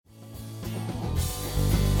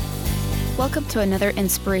Welcome to another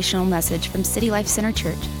inspirational message from City Life Center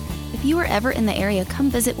Church. If you are ever in the area, come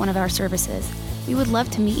visit one of our services. We would love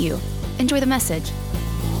to meet you. Enjoy the message.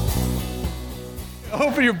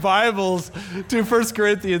 Open your Bibles to 1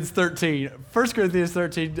 Corinthians 13. 1 Corinthians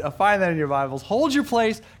 13, find that in your Bibles. Hold your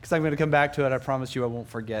place, because I'm going to come back to it. I promise you I won't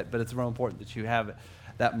forget, but it's real important that you have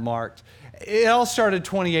that marked. It all started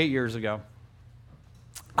 28 years ago.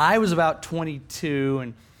 I was about 22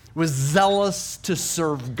 and was zealous to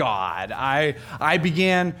serve God. I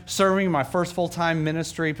began serving my first full-time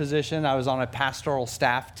ministry position. I was on a pastoral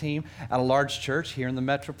staff team at a large church here in the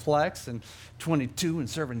Metroplex, and 22 and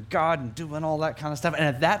serving God and doing all that kind of stuff. And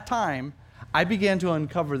at that time, I began to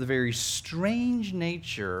uncover the very strange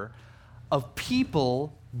nature of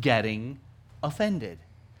people getting offended.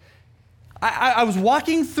 I was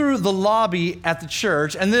walking through the lobby at the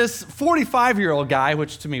church, and this 45-year-old guy,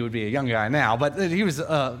 which to me would be a young guy now, but he was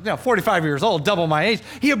 45 years old, double my age,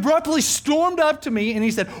 he abruptly stormed up to me and he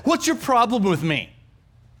said, "What's your problem with me?"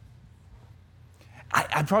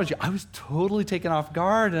 I promise you, I was totally taken off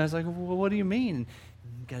guard, and I was like, "Well, what do you mean?" And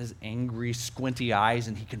he got his angry, squinty eyes,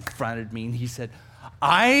 and he confronted me, and he said,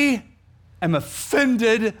 "I am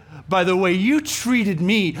offended by the way you treated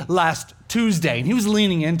me last Tuesday." And he was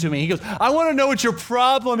leaning into me. He goes, "I want to know what your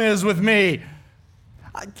problem is with me."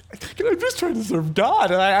 I'm just trying to serve God.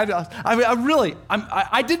 And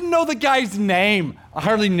I didn't know the guy's name. I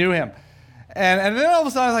hardly knew him. And then all of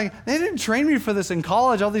a sudden, I was like, they didn't train me for this in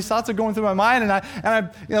college. All these thoughts are going through my mind.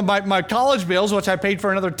 And my college bills, which I paid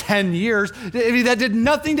for another 10 years, that did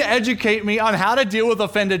nothing to educate me on how to deal with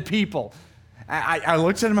offended people. I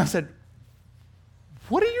looked at him, I said,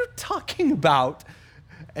 "What are you talking about?"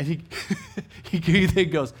 And he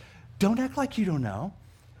goes, "Don't act like you don't know.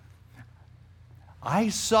 I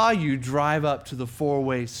saw you drive up to the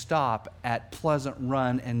four-way stop at Pleasant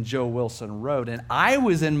Run and Joe Wilson Road, and I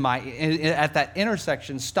was at that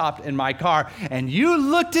intersection, stopped in my car, and you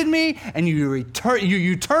looked at me, and you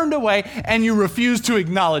turned away, and you refused to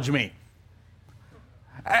acknowledge me.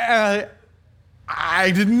 I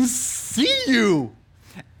didn't see you."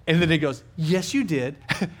 And then he goes, "Yes, you did."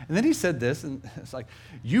 And then he said this, and it's like,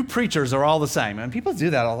 "You preachers are all the same." And people do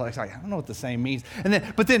that all the time. I don't know what the same means.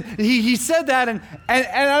 But then he said that, and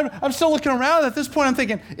I'm still looking around. At this point, I'm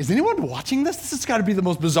thinking, is anyone watching this? This has got to be the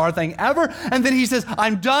most bizarre thing ever. And then he says,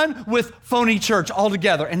 "I'm done with phony church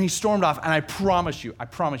altogether." And he stormed off. And I promise you,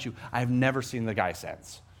 I have never seen the guy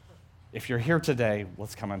since. If you're here today,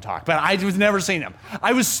 let's come and talk. But I was never seen him.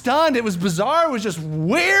 I was stunned. It was bizarre. It was just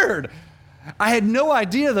weird. I had no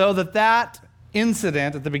idea, though, that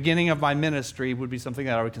incident at the beginning of my ministry would be something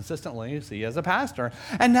that I would consistently see as a pastor.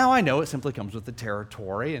 And now I know it simply comes with the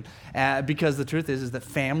territory, and because the truth is that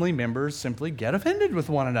family members simply get offended with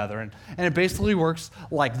one another. And it basically works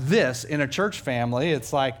like this in a church family.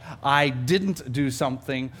 It's like I didn't do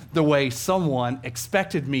something the way someone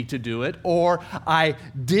expected me to do it, or I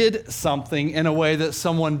did something in a way that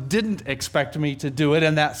someone didn't expect me to do it,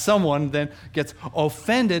 and that someone then gets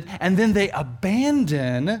offended, and then they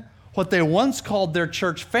abandon what they once called their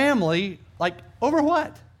church family, like over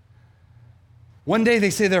what? One day they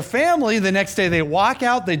say they're family, the next day they walk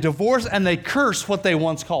out, they divorce, and they curse what they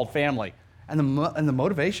once called family. And the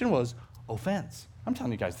motivation was offense. I'm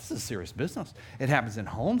telling you guys, this is serious business. It happens in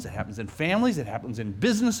homes, it happens in families, it happens in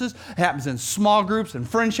businesses, it happens in small groups and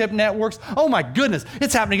friendship networks. Oh my goodness,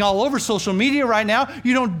 it's happening all over social media right now.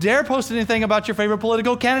 You don't dare post anything about your favorite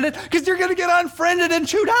political candidate because you're going to get unfriended and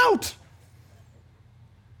chewed out.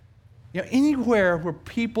 Anywhere where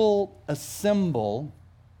people assemble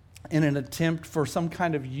in an attempt for some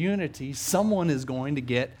kind of unity, someone is going to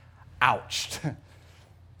get ouched.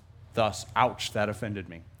 Thus, ouch, that offended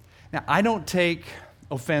me. Now, I don't take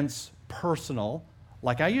offense personal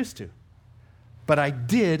like I used to, but I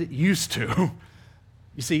did used to.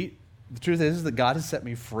 You see, the truth is that God has set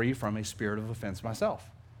me free from a spirit of offense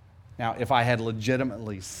myself. Now, if I had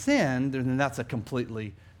legitimately sinned, then that's a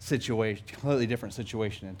completely different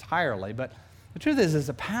situation entirely. But the truth is, as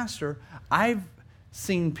a pastor, I've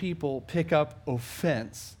seen people pick up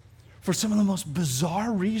offense for some of the most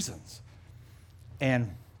bizarre reasons.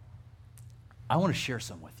 And I want to share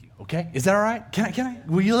some with you, okay? Is that all right? Can I?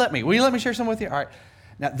 Will you let me share some with you? All right.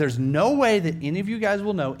 Now, there's no way that any of you guys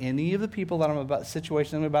will know any of the people that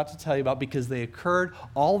situation I'm about to tell you about, because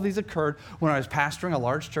all of these occurred when I was pastoring a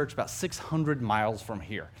large church about 600 miles from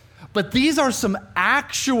here. But these are some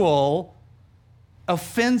actual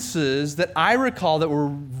offenses that I recall that were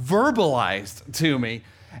verbalized to me.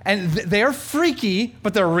 And they're freaky,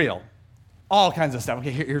 but they're real. All kinds of stuff.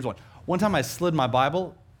 Okay, here's one. One time I slid my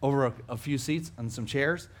Bible over a few seats and some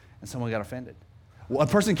chairs, and someone got offended. A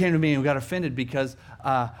person came to me and got offended because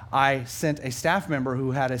I sent a staff member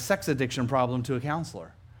who had a sex addiction problem to a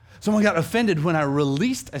counselor. Someone got offended when I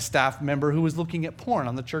released a staff member who was looking at porn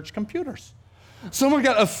on the church computers. Someone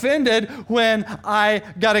got offended when I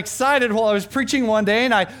got excited while I was preaching one day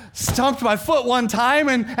and I stomped my foot one time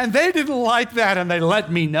and they didn't like that and they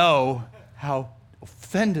let me know how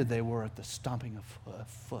offended they were at the stomping of a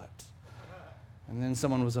foot. And then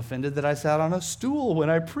someone was offended that I sat on a stool when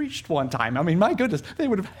I preached one time. I mean, my goodness, they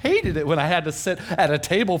would have hated it when I had to sit at a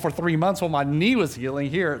table for 3 months while my knee was healing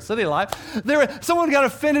here at City Life. Someone got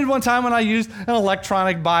offended one time when I used an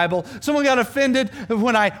electronic Bible. Someone got offended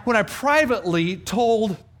when I privately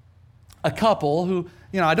told a couple who,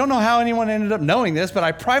 I don't know how anyone ended up knowing this, but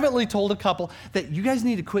I privately told a couple that you guys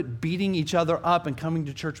need to quit beating each other up and coming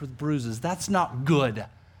to church with bruises. That's not good. And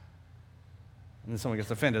then someone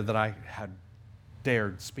gets offended that I had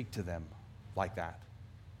dared speak to them like that.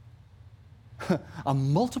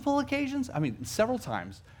 On multiple occasions, several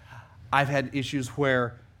times, I've had issues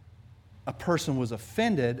where a person was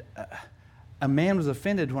offended. A man was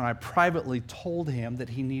offended when I privately told him that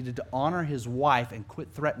he needed to honor his wife and quit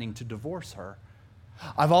threatening to divorce her.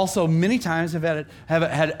 I've also many times have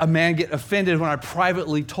had a man get offended when I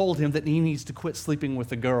privately told him that he needs to quit sleeping with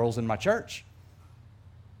the girls in my church.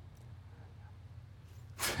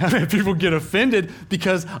 People get offended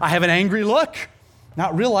because I have an angry look,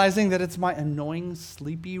 not realizing that it's my annoying,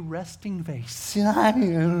 sleepy, resting face. I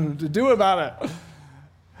don't know what to do about it.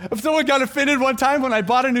 If someone got offended one time when I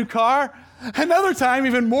bought a new car, another time,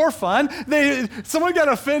 even more fun, someone got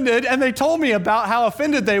offended and they told me about how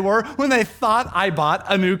offended they were when they thought I bought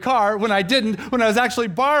a new car when I didn't, when I was actually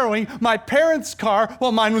borrowing my parents' car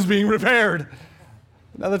while mine was being repaired.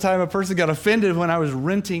 Another time, a person got offended when I was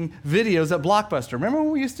renting videos at Blockbuster. Remember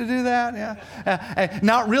when we used to do that? Yeah.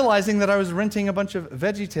 Not realizing that I was renting a bunch of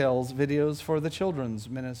VeggieTales videos for the children's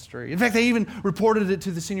ministry. In fact, they even reported it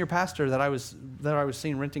to the senior pastor that I was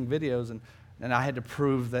seen renting videos, and I had to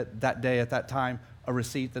prove that day at that time a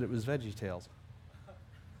receipt that it was VeggieTales.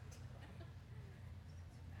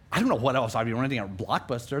 I don't know what else I'd be renting at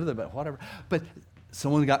Blockbuster, but whatever. But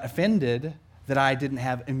someone got offended that I didn't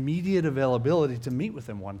have immediate availability to meet with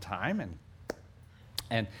him one time.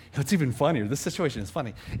 And what's even funnier, this situation is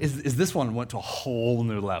funny, is this one went to a whole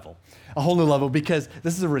new level. A whole new level because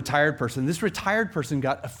this is a retired person. This retired person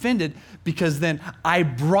got offended because then I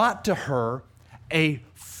brought to her a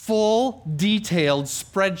full detailed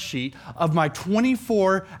spreadsheet of my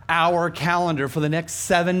 24-hour calendar for the next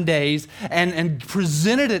 7 days and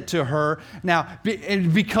presented it to her. Now,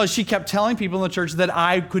 because she kept telling people in the church that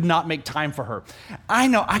I could not make time for her. I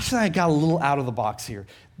know, actually I got a little out of the box here.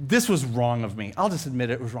 This was wrong of me. I'll just admit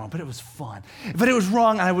it was wrong, but it was fun. But it was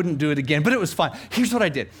wrong, and I wouldn't do it again, but it was fun. Here's what I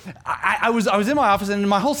did. I was in my office, and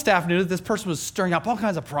my whole staff knew that this person was stirring up all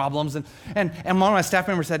kinds of problems, and one of my staff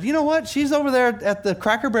members said, you know what? She's over there at the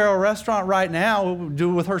Cracker Barrel restaurant right now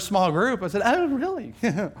with her small group. I said, oh, really?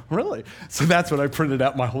 Really? So that's when I printed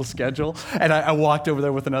out my whole schedule, and I walked over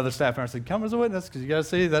there with another staff member. I said, come as a witness, because you got to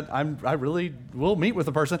see that I really will meet with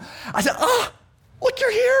the person. I said, look,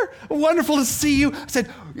 you're here. Wonderful to see you. I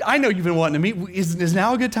said, I know you've been wanting to meet. Is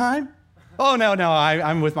now a good time? Oh, no,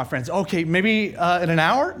 I'm with my friends. Okay, maybe in an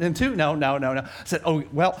hour, in 2? No. I said, oh,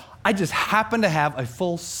 well, I just happen to have a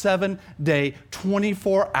full 7-day,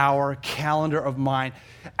 24-hour calendar of mine.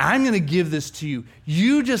 I'm going to give this to you.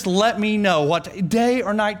 You just let me know what day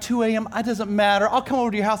or night, 2 a.m., it doesn't matter. I'll come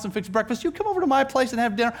over to your house and fix breakfast. You come over to my place and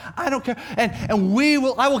have dinner. I don't care. And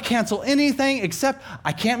I will cancel anything except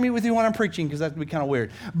I can't meet with you when I'm preaching because that would be kind of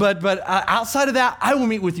weird. But outside of that, I will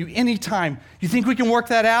meet with you anytime. You think we can work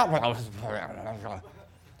that out?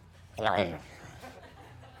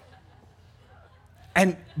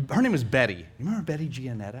 And her name was Betty. You remember Betty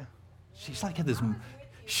Giannetta?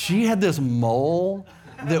 She had this mole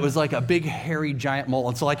that was like a big, hairy, giant mole.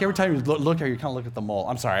 And so like every time you look at her, you kind of look at the mole.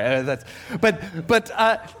 I'm sorry. But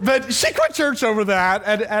she quit church over that.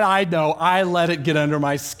 And I know, I let it get under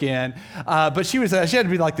my skin. But she had to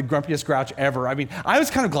be like the grumpiest grouch ever. I mean, I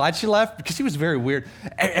was kind of glad she left because she was very weird.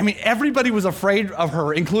 I mean, everybody was afraid of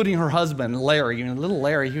her, including her husband, Larry. Little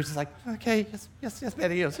Larry, he was just like, okay, yes,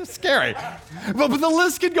 Betty, it was just scary. But the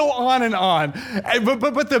list could go on and on.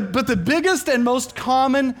 But the biggest and most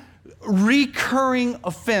common recurring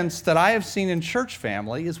offense that I have seen in church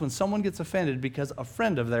family is when someone gets offended because a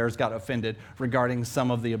friend of theirs got offended regarding some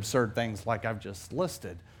of the absurd things like I've just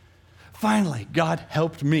listed. Finally, God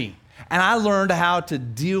helped me, and I learned how to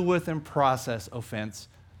deal with and process offense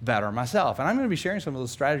better myself. And I'm going to be sharing some of those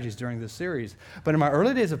strategies during this series. But in my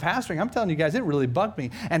early days of pastoring, I'm telling you guys, it really bugged me.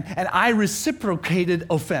 And I reciprocated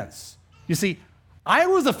offense. You see, I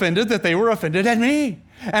was offended that they were offended at me.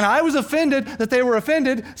 And I was offended that they were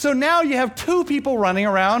offended. So now you have two people running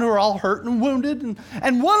around who are all hurt and wounded.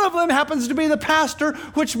 And one of them happens to be the pastor,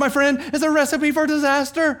 which, my friend, is a recipe for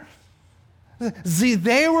disaster. See,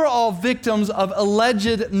 they were all victims of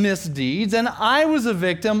alleged misdeeds, and I was a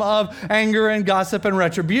victim of anger and gossip and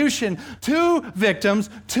retribution. Two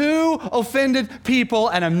victims, two offended people,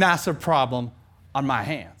 and a massive problem on my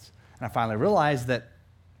hands. And I finally realized that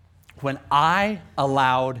when I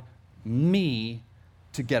allowed me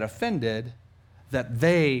to get offended, that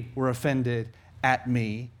they were offended at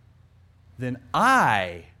me, then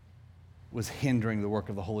I was hindering the work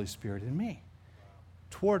of the Holy Spirit in me,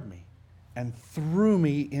 toward me, and threw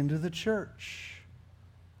me into the church.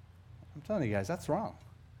 I'm telling you guys, that's wrong.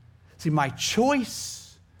 See, my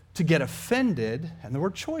choice to get offended, and the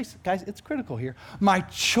word choice, guys, it's critical here. My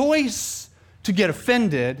choice to get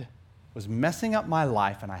offended was messing up my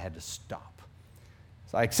life, and I had to stop.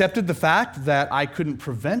 So I accepted the fact that I couldn't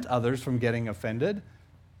prevent others from getting offended.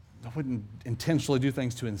 I wouldn't intentionally do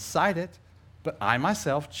things to incite it, but I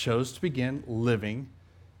myself chose to begin living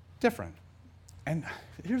different. And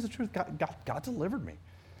here's the truth, God delivered me.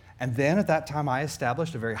 And then at that time, I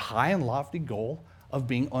established a very high and lofty goal of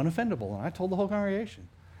being unoffendable. And I told the whole congregation.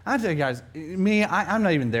 I tell you guys, I'm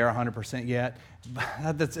not even there 100% yet.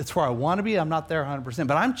 It's where I want to be. I'm not there 100%.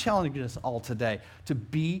 But I'm challenging us all today to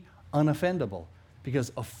be unoffendable,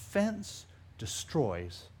 because offense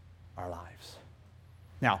destroys our lives.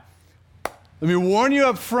 Now, let me warn you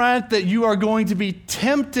up front that you are going to be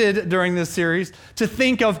tempted during this series to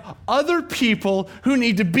think of other people who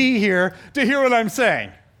need to be here to hear what I'm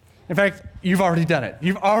saying. In fact, you've already done it.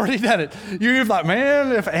 You've already done it. You've thought,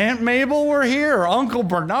 man, if Aunt Mabel were here or Uncle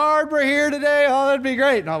Bernard were here today, oh, that'd be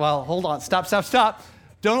great. No, well, hold on. Stop.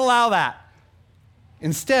 Don't allow that.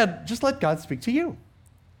 Instead, just let God speak to you.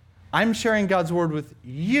 I'm sharing God's word with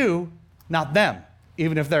you, not them.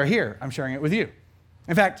 Even if they're here, I'm sharing it with you.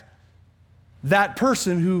 In fact, that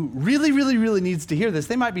person who really, really, really needs to hear this,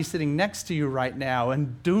 they might be sitting next to you right now,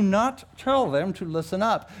 and do not tell them to listen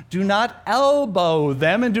up. Do not elbow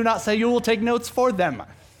them, and do not say you will take notes for them.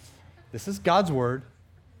 This is God's word,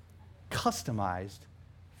 customized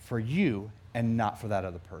for you and not for that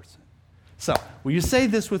other person. So, will you say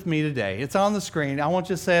this with me today? It's on the screen. I want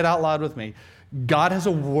you to say it out loud with me. God has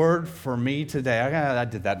a word for me today. I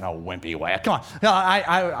did that in a wimpy way. Come on. No,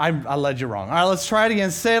 I led you wrong. All right, let's try it again.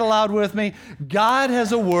 Say it aloud with me. God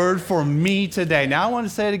has a word for me today. Now I want to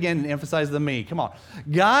say it again and emphasize the me. Come on.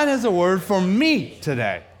 God has a word for me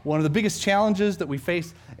today. One of the biggest challenges that we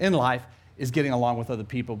face in life is getting along with other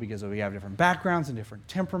people, because we have different backgrounds and different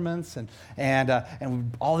temperaments and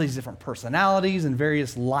all these different personalities and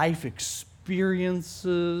various life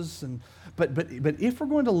experiences. But if we're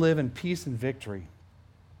going to live in peace and victory,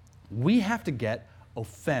 we have to get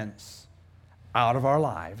offense out of our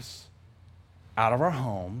lives, out of our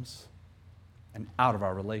homes, and out of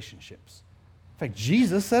our relationships. In fact,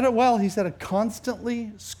 Jesus said it well. He said a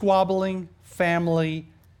constantly squabbling family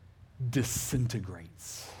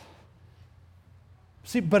disintegrates.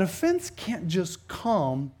 See, but offense can't just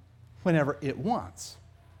come whenever it wants.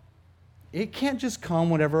 It can't just come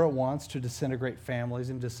whenever it wants to disintegrate families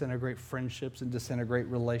and disintegrate friendships and disintegrate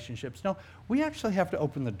relationships. No, we actually have to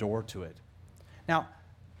open the door to it. Now,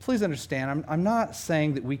 please understand, I'm not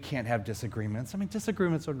saying that we can't have disagreements. I mean,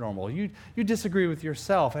 disagreements are normal. You disagree with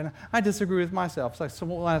yourself, and I disagree with myself. It's like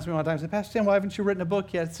someone will ask me one time, say, Pastor Tim, why haven't you written a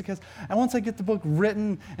book yet? It's because once I get the book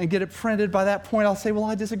written and get it printed, by that point I'll say, well,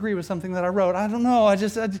 I disagree with something that I wrote. I don't know.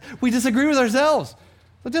 We disagree with ourselves.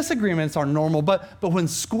 The disagreements are normal, but when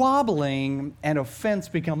squabbling and offense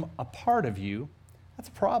become a part of you, that's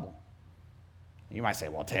a problem. You might say,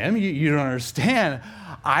 well, Tim, you don't understand.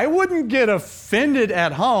 I wouldn't get offended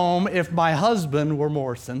at home if my husband were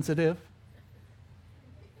more sensitive.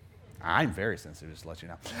 I'm very sensitive, just to let you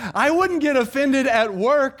know. I wouldn't get offended at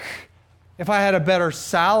work if I had a better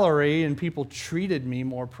salary and people treated me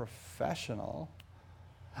more professional.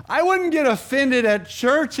 I wouldn't get offended at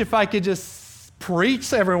church if I could just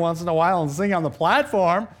preach every once in a while and sing on the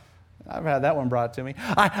platform. I've had that one brought to me.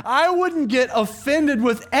 I wouldn't get offended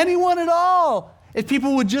with anyone at all if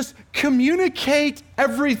people would just communicate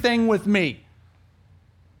everything with me.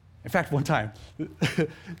 In fact, one time, this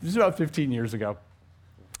was about 15 years ago,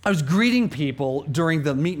 I was greeting people during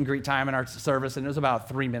the meet and greet time in our service, and it was about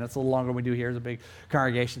 3 minutes, a little longer than we do here. It's a big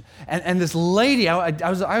congregation. And this lady, I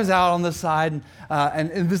was out on this side,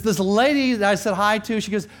 and this lady that I said hi to, she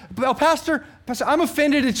goes, well, Pastor, I'm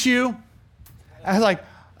offended at you. I was like,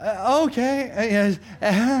 Okay.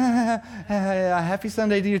 Happy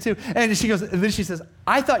Sunday to you too. And then she says,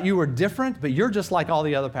 I thought you were different, but you're just like all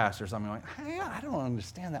the other pastors. I'm going, hey, I don't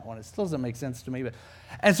understand that one. It still doesn't make sense to me.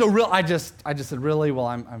 And so I just said, really? Well,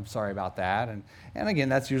 I'm sorry about that. And again,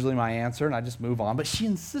 that's usually my answer, and I just move on. But she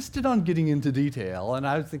insisted on getting into detail, and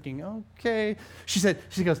I was thinking, okay.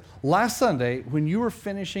 She goes, last Sunday, when you were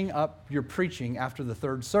finishing up your preaching after the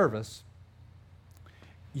third service,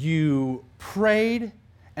 you prayed,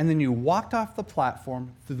 and then you walked off the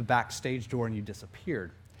platform through the backstage door and you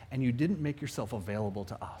disappeared. And you didn't make yourself available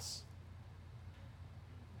to us.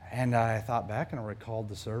 And I thought back and I recalled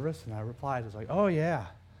the service and I replied, I was like, oh yeah.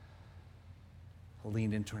 I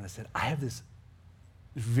leaned into her and I said, I have this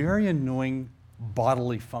very annoying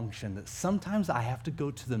bodily function that sometimes I have to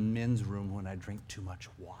go to the men's room when I drink too much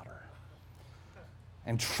water.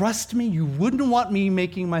 And trust me, you wouldn't want me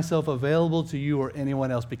making myself available to you or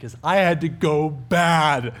anyone else because I had to go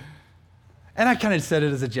bad. And I kind of said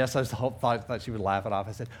it as a jest. I thought she would laugh it off.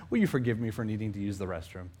 I said, will you forgive me for needing to use the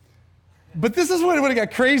restroom? But this is when it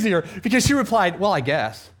got crazier because she replied, well, I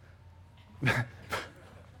guess. But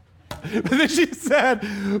then she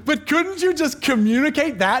said, but couldn't you just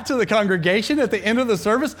communicate that to the congregation at the end of the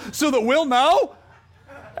service so that we'll know?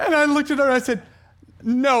 And I looked at her and I said,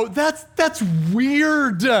 no, that's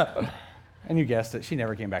weird. And you guessed it, she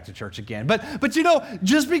never came back to church again. But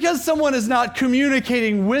just because someone is not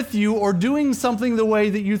communicating with you or doing something the way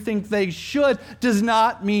that you think they should does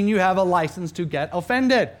not mean you have a license to get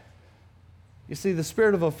offended. You see, the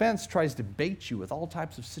spirit of offense tries to bait you with all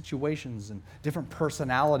types of situations and different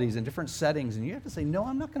personalities and different settings, and you have to say, no,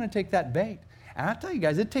 I'm not going to take that bait. And I tell you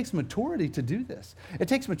guys, it takes maturity to do this. It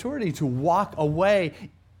takes maturity to walk away,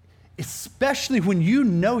 especially when you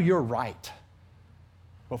know you're right.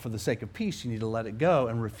 But for the sake of peace, you need to let it go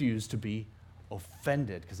and refuse to be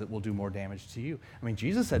offended because it will do more damage to you. I mean,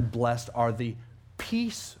 Jesus said, blessed are the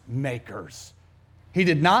peacemakers. He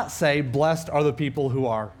did not say, blessed are the people who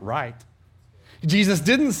are right. Jesus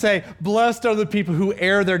didn't say, blessed are the people who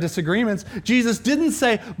air their disagreements. Jesus didn't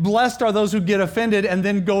say, blessed are those who get offended and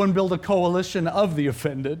then go and build a coalition of the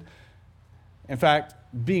offended. In fact,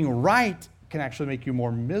 being right can actually make you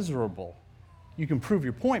more miserable. You can prove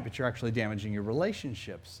your point, but you're actually damaging your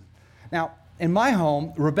relationships. Now, in my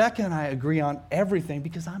home, Rebecca and I agree on everything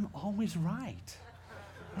because I'm always right.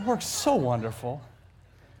 It works so wonderful.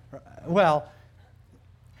 Well,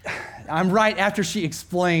 I'm right after she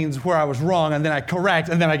explains where I was wrong, and then I correct,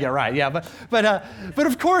 and then I get right. Yeah, but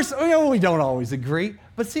of course, we don't always agree.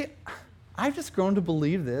 But see, I've just grown to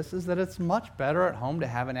believe this, is that it's much better at home to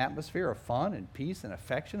have an atmosphere of fun and peace and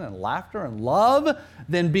affection and laughter and love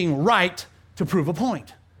than being right to prove a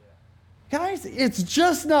point. Guys, it's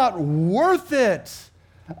just not worth it.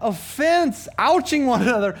 Offense, ouching one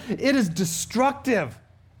another, it is destructive.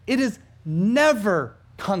 It is never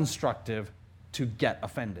constructive to get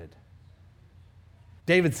offended.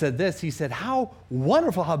 David said this, he said, how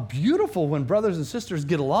wonderful, how beautiful when brothers and sisters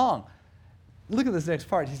get along. Look at this next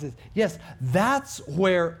part. He says, yes, that's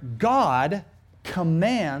where God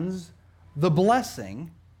commands the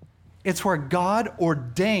blessing. It's where God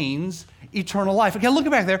ordains eternal life. Okay, look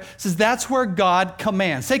back there. It says that's where God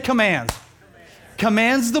commands. Say commands.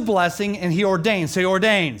 Commands the blessing and he ordains. Say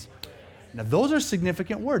ordains. Now, those are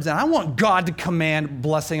significant words, and I want God to command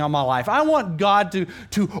blessing on my life. I want God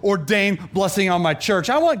to ordain blessing on my church.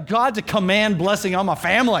 I want God to command blessing on my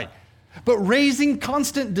family. But raising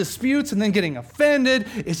constant disputes and then getting offended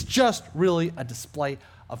is just really a display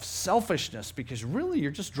of selfishness because really you're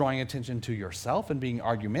just drawing attention to yourself and being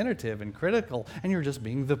argumentative and critical, and you're just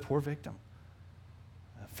being the poor victim.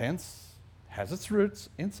 Offense has its roots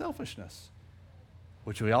in selfishness,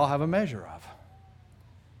 which we all have a measure of.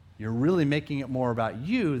 You're really making it more about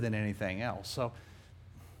you than anything else. So,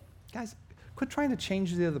 guys, quit trying to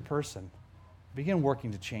change the other person. Begin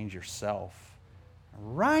working to change yourself.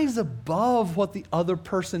 Rise above what the other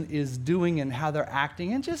person is doing and how they're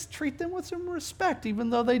acting and just treat them with some respect,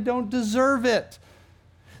 even though they don't deserve it.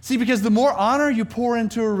 See, because the more honor you pour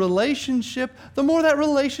into a relationship, the more that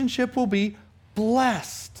relationship will be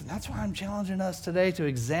blessed. And that's why I'm challenging us today to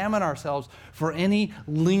examine ourselves for any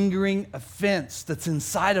lingering offense that's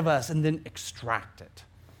inside of us and then extract it.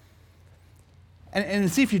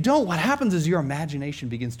 And see, if you don't, what happens is your imagination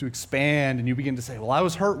begins to expand and you begin to say, well, I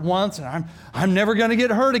was hurt once and I'm never going to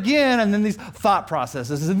get hurt again. And then these thought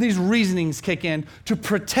processes and these reasonings kick in to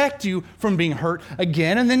protect you from being hurt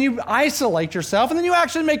again. And then you isolate yourself and then you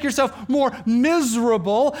actually make yourself more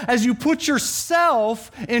miserable as you put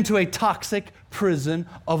yourself into a toxic prison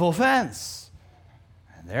of offense.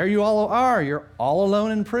 And there you all are. You're all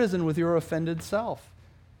alone in prison with your offended self.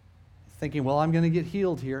 thinking, well, I'm going to get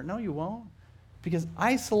healed here. No, you won't. Because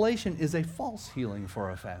isolation is a false healing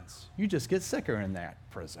for offense. You just get sicker in that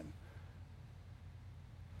prison.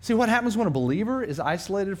 See, what happens when a believer is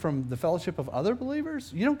isolated from the fellowship of other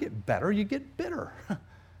believers? You don't get better, you get bitter.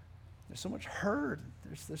 There's so much hurt.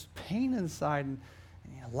 There's pain inside. And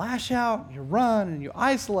you lash out, you run, and you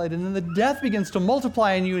isolate, and then the death begins to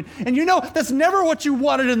multiply in you. And you know that's never what you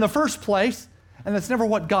wanted in the first place. And that's never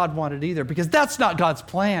what God wanted either, because that's not God's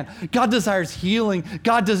plan. God desires healing.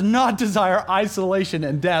 God does not desire isolation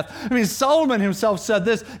and death. I mean, Solomon himself said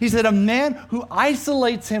this. He said, a man who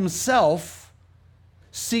isolates himself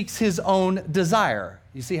seeks his own desire.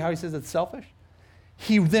 You see how he says it's selfish?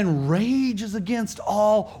 He then rages against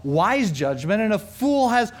all wise judgment, and a fool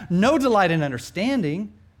has no delight in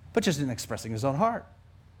understanding, but just in expressing his own heart.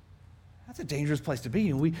 That's a dangerous place to be.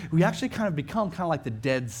 And we actually kind of become kind of like the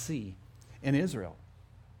Dead Sea in Israel.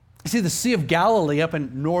 You see, the Sea of Galilee up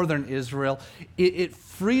in northern Israel, it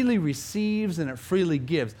freely receives and it freely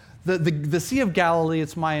gives. The Sea of Galilee,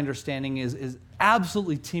 it's my understanding, is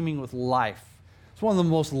absolutely teeming with life. It's one of the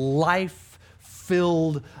most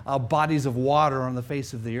life-filled bodies of water on the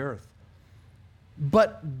face of the earth.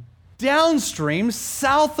 But downstream,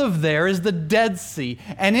 south of there, is the Dead Sea,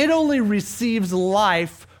 and it only receives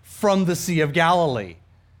life from the Sea of Galilee.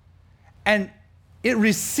 And it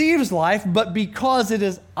receives life, but because it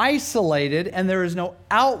is isolated and there is no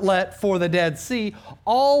outlet for the Dead Sea,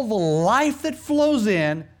 all the life that flows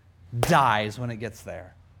in dies when it gets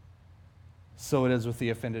there. So it is with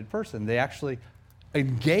the offended person. They actually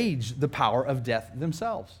engage the power of death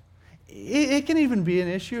themselves. It can even be an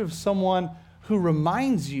issue of someone who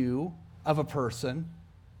reminds you of a person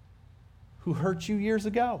who hurt you years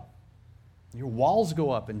ago. Your walls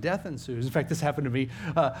go up and death ensues. In fact, this happened to me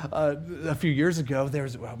a few years ago. There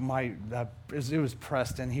was it was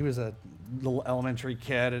Preston. He was a little elementary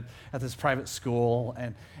kid at this private school,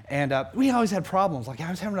 and we always had problems. Like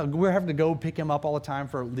we were having to go pick him up all the time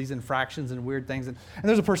for these infractions and weird things. And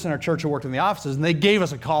there's a person in our church who worked in the offices, and they gave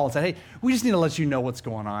us a call and said, "Hey, we just need to let you know what's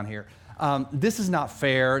going on here. This is not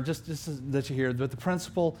fair. Just to let you hear, but the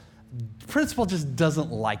principal just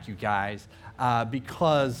doesn't like you guys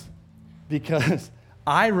because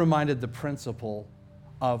I reminded the principal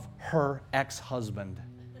of her ex-husband."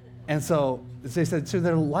 And so they said, so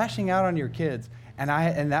they're lashing out on your kids.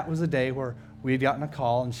 And that was a day where we had gotten a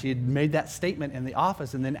call, and she had made that statement in the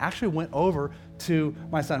office, and then actually went over to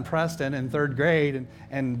my son Preston in third grade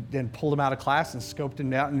and pulled him out of class and scoped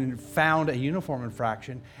him out and found a uniform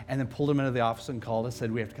infraction, and then pulled him into the office and called us, said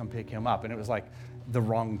we have to come pick him up. And it was like the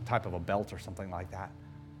wrong type of a belt or something like that.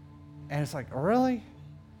 And it's like, really?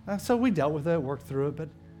 So we dealt with it, worked through it,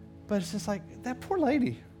 but it's just like, that poor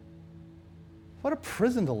lady. What a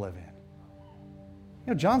prison to live in.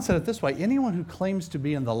 You know, John said it this way: anyone who claims to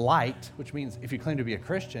be in the light, which means if you claim to be a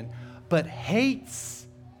Christian, but hates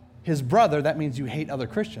his brother, that means you hate other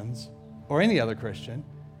Christians, or any other Christian,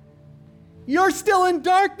 you're still in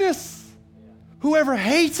darkness. Whoever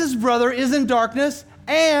hates his brother is in darkness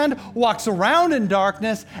and walks around in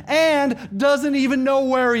darkness and doesn't even know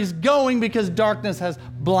where he's going because darkness has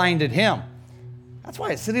blinded him. That's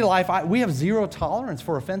why at City Life, we have zero tolerance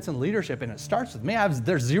for offense in leadership, and it starts with me.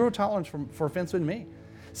 There's zero tolerance for offense in me.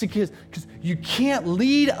 See, because you can't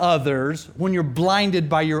lead others when you're blinded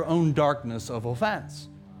by your own darkness of offense.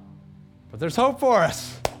 But there's hope for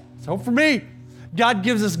us. There's hope for me. God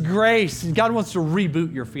gives us grace, and God wants to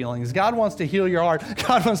reboot your feelings. God wants to heal your heart.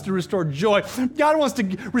 God wants to restore joy. God wants to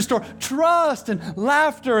restore trust and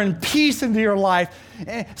laughter and peace into your life,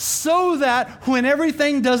 so that when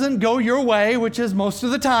everything doesn't go your way, which is most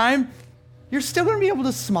of the time, you're still going to be able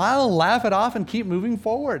to smile and laugh it off and keep moving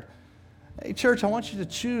forward. Hey, church, I want you to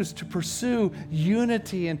choose to pursue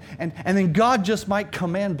unity, and then God just might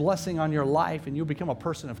command blessing on your life, and you'll become a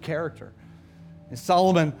person of character. And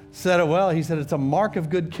Solomon said it well. He said, it's a mark of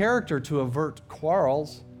good character to avert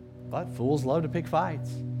quarrels, but fools love to pick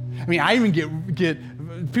fights. I mean, I even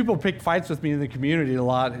get people pick fights with me in the community a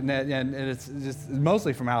lot, and it's just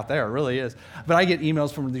mostly from out there, it really is. But I get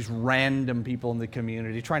emails from these random people in the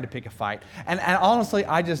community trying to pick a fight. And honestly,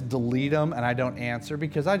 I just delete them and I don't answer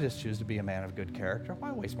because I just choose to be a man of good character.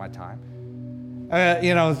 Why waste my time?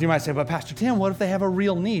 You might say, but Pastor Tim, what if they have a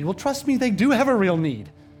real need? Well, trust me, they do have a real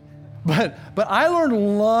need. But I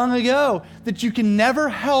learned long ago that you can never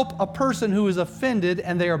help a person who is offended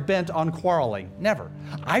and they are bent on quarreling. Never.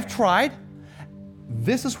 I've tried.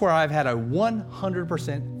 This is where I've had a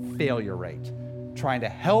 100% failure rate, trying to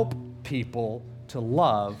help people to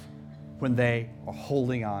love when they are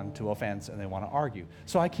holding on to offense and they want to argue.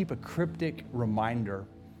 So I keep a cryptic reminder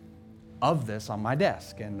of this on my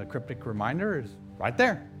desk, and the cryptic reminder is right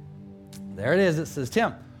there. There it is. It says,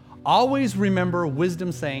 Tim, always remember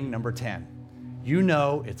wisdom saying number 10. You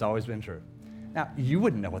know it's always been true. Now, you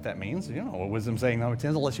wouldn't know what that means. You don't know what wisdom saying number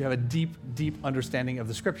 10 is unless you have a deep, deep understanding of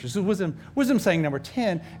the scriptures. So wisdom saying number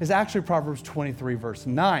 10 is actually Proverbs 23, verse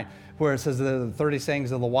 9, where it says the 30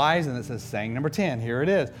 sayings of the wise, and it says saying number 10. Here it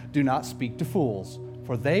is. Do not speak to fools,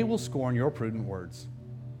 for they will scorn your prudent words.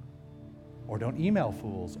 Or don't email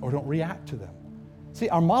fools, or don't react to them. See,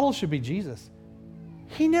 our model should be Jesus.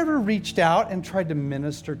 He never reached out and tried to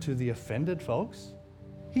minister to the offended folks.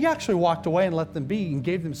 He actually walked away and let them be and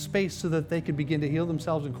gave them space so that they could begin to heal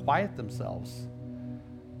themselves and quiet themselves.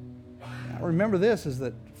 Now, remember this, is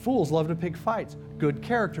that fools love to pick fights. Good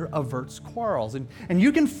character averts quarrels. And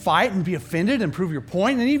you can fight and be offended and prove your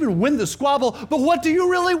point and even win the squabble, but what do you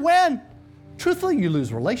really win? Truthfully, you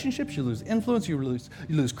lose relationships, you lose influence, you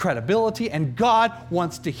lose credibility, and God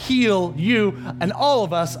wants to heal you and all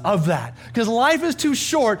of us of that. Because life is too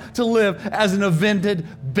short to live as an offended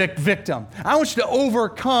victim. I want you to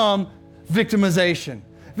overcome victimization.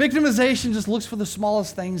 Victimization just looks for the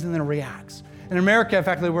smallest things and then reacts. In America, in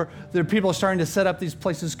fact, there are people starting to set up these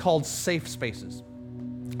places called safe spaces.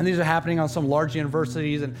 And these are happening on some large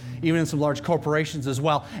universities and even in some large corporations as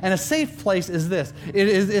well. And a safe place is this.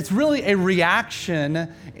 It's really a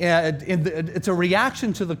reaction. It's a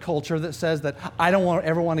reaction to the culture that says that I don't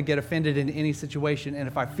ever want to get offended in any situation. And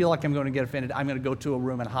if I feel like I'm going to get offended, I'm going to go to a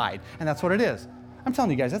room and hide. And that's what it is. I'm telling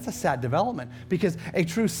you guys, that's a sad development because a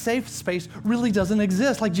true safe space really doesn't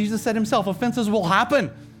exist. Like Jesus said himself, offenses will happen.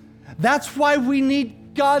 That's why we need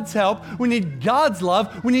God's help. We need God's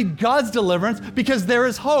love. We need God's deliverance because there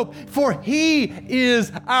is hope, for He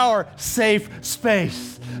is our safe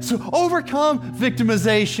space. So overcome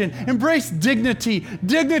victimization. Embrace dignity.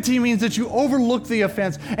 Dignity means that you overlook the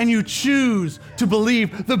offense and you choose to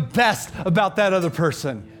believe the best about that other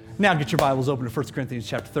person. Now get your Bibles open to 1 Corinthians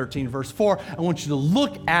chapter 13, verse 4. I want you to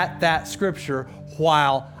look at that scripture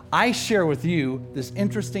while I share with you this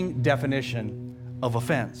interesting definition of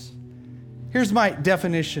offense. Here's my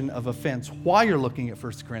definition of offense while you're looking at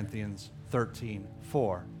 1 Corinthians 13,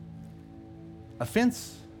 4.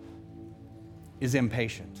 Offense is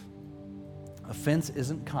impatient. Offense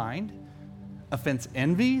isn't kind. Offense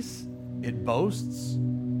envies, it boasts,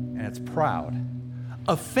 and it's proud.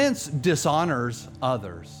 Offense dishonors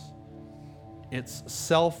others. It's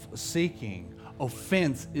self-seeking.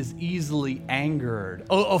 Offense is easily angered.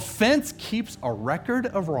 Offense keeps a record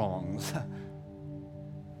of wrongs.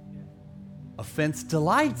 Offense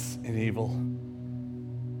delights in evil,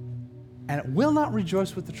 and it will not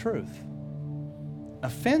rejoice with the truth.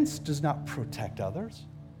 Offense does not protect others,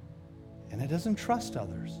 and it doesn't trust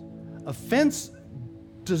others. Offense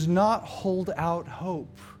does not hold out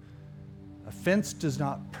hope. Offense does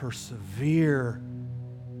not persevere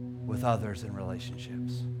with others in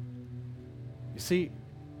relationships. You see,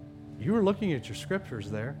 you were looking at your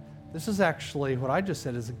scriptures there. This is actually, what I just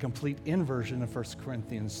said is a complete inversion of 1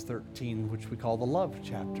 Corinthians 13, which we call the love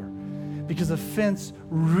chapter. Because offense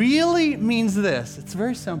really means this. It's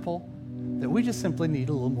very simple, that we just simply need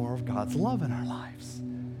a little more of God's love in our lives.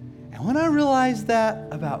 And when I realized that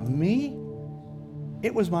about me,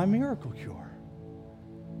 it was my miracle cure.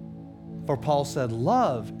 For Paul said,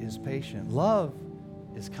 love is patient. Love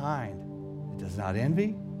is kind. It does not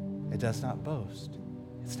envy. It does not boast.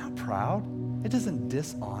 It's not proud. It doesn't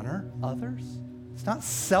dishonor others. It's not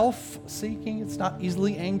self-seeking. It's not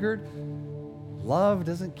easily angered. Love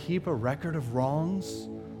doesn't keep a record of wrongs.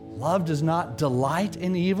 Love does not delight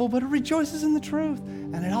in evil, but it rejoices in the truth.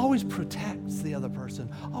 And it always protects the other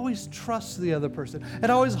person, always trusts the other person.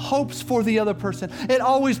 It always hopes for the other person. It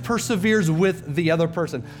always perseveres with the other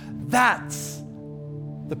person. That's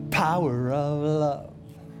the power of love.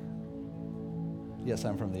 Yes,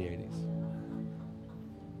 I'm from the 80s.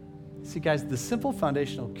 See, guys, the simple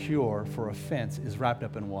foundational cure for offense is wrapped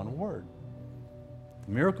up in one word.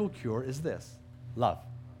 The miracle cure is this: love.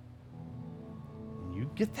 And you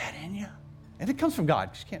get that in you, and it comes from God.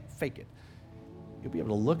 You just can't fake it. You'll be able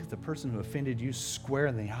to look at the person who offended you square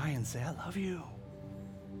in the eye and say, I love you.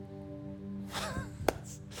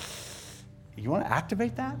 You want to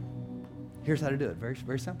activate that? Here's how to do it. Very,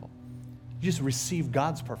 very simple. You just receive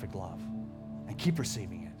God's perfect love and keep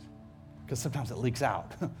receiving it, because sometimes it leaks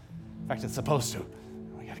out. In fact, it's supposed to.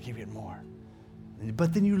 We got to give it more.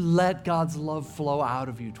 But then you let God's love flow out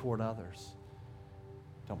of you toward others.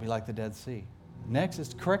 Don't be like the Dead Sea. Next is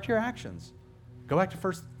to correct your actions. Go back to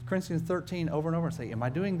 1 Corinthians 13 over and over and say, am I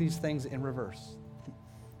doing these things in reverse?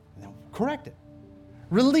 And then correct it.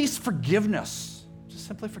 Release forgiveness. Just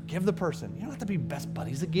simply forgive the person. You don't have to be best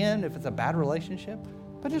buddies again if it's a bad relationship,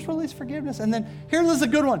 but just release forgiveness. And then here's a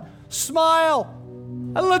good one. Smile.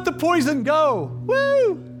 and let the poison go.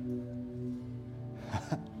 Woo!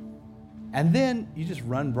 And then you just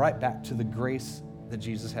run right back to the grace that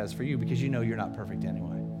Jesus has for you because you know you're not perfect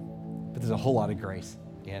anyway. But there's a whole lot of grace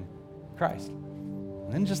in Christ.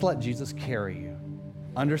 And then just let Jesus carry you,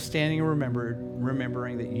 understanding and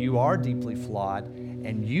remembering that you are deeply flawed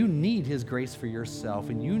and you need his grace for yourself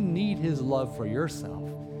and you need his love for yourself.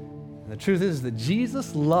 And the truth is that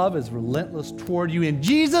Jesus' love is relentless toward you, and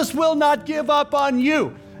Jesus will not give up on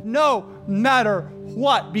you, no matter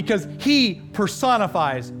what, because he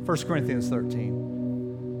personifies 1 Corinthians 13.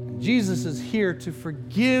 And Jesus is here to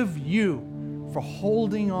forgive you for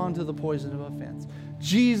holding on to the poison of offense.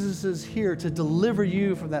 Jesus is here to deliver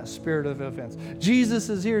you from that spirit of offense. Jesus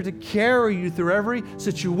is here to carry you through every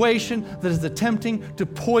situation that is attempting to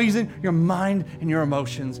poison your mind and your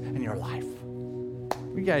emotions and your life.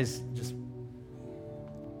 You guys just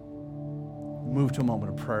move to a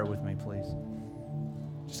moment of prayer with me, please.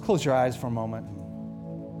 Just close your eyes for a moment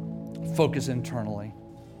and focus internally.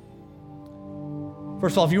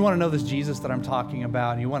 First of all, if you want to know this Jesus that I'm talking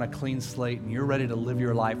about, and you want a clean slate, and you're ready to live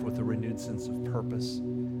your life with a renewed sense of purpose,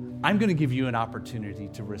 I'm going to give you an opportunity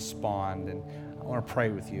to respond, and I want to pray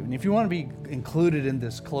with you. And if you want to be included in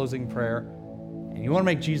this closing prayer, and you want to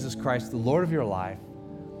make Jesus Christ the Lord of your life,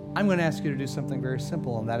 I'm going to ask you to do something very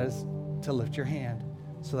simple, and that is to lift your hand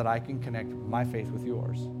so that I can connect my faith with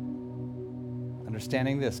yours.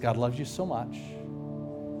 Understanding this, God loves you so much,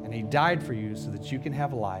 and he died for you so that you can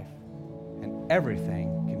have life, and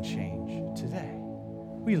everything can change today.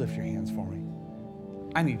 Will you lift your hands for me?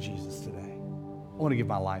 I need Jesus today. I want to give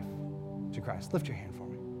my life to Christ. Lift your hand for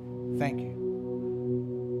me. Thank you.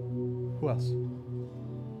 Who else?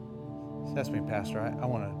 That's me, Pastor. I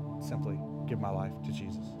want to simply give my life to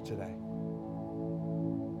Jesus today.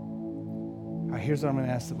 All right, here's what I'm going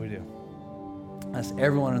to ask that we do. Ask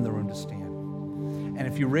everyone in the room to stand. And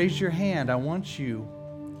if you raise your hand, I want you,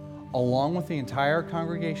 along with the entire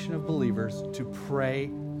congregation of believers, to pray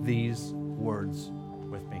these words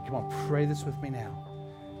with me. Come on, pray this with me now.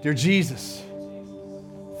 Dear Jesus,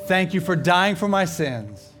 thank you for dying for my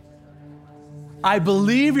sins. I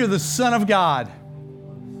believe you're the Son of God.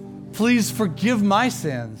 Please forgive my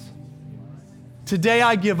sins. Today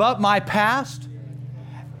I give up my past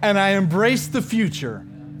and I embrace the future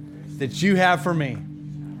that you have for me.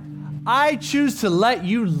 I choose to let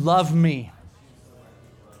you love me.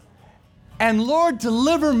 And Lord,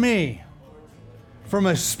 deliver me from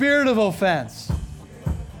a spirit of offense.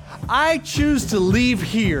 I choose to leave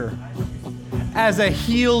here as a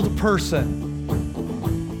healed person.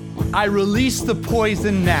 I release the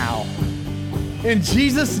poison now. In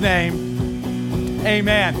Jesus' name,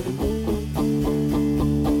 amen.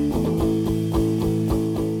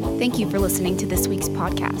 Thank you for listening to this week's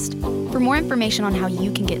podcast. For more information on how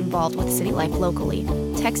you can get involved with City Life locally,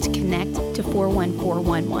 text CONNECT to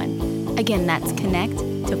 41411. Again, that's CONNECT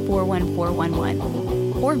to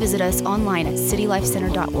 41411. Or visit us online at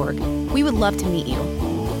citylifecenter.org. We would love to meet you.